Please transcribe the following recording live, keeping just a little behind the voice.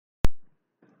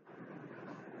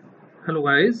Hello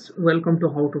guys, welcome to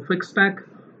How to Fix Tech.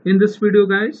 In this video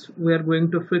guys, we are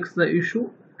going to fix the issue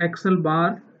Excel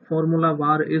bar formula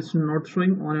bar is not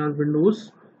showing on your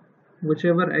Windows.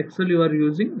 Whichever Excel you are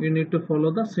using, you need to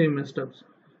follow the same steps.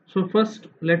 So first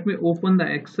let me open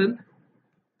the Excel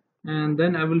and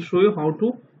then I will show you how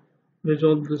to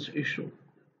resolve this issue.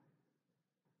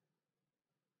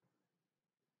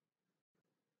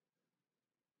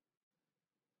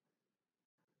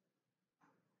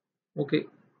 Okay,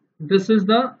 this is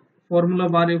the formula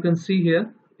bar you can see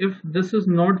here. If this is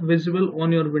not visible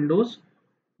on your Windows,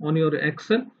 on your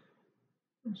Excel,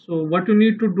 so what you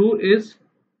need to do is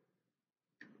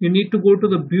you need to go to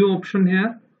the view option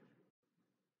here.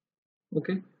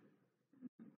 Okay,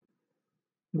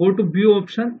 go to view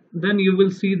option, then you will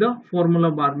see the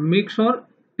formula bar. Make sure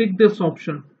tick this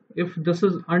option. If this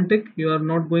is untick, you are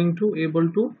not going to able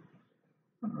to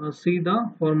see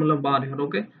the formula bar here.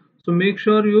 Okay, so make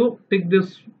sure you tick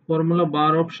this formula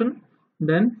bar option,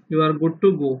 then you are good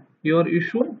to go. Your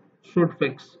issue should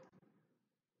fix.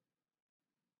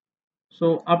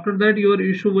 So after that your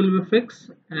issue will be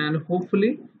fixed and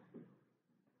hopefully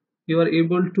you are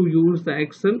able to use the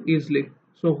Excel easily.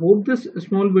 So hope this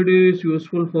small video is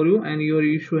useful for you and your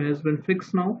issue has been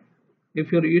fixed now.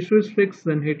 If your issue is fixed,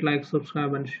 then hit like,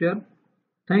 subscribe and share.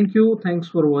 Thank you. Thanks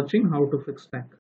for watching How to Fix Tech.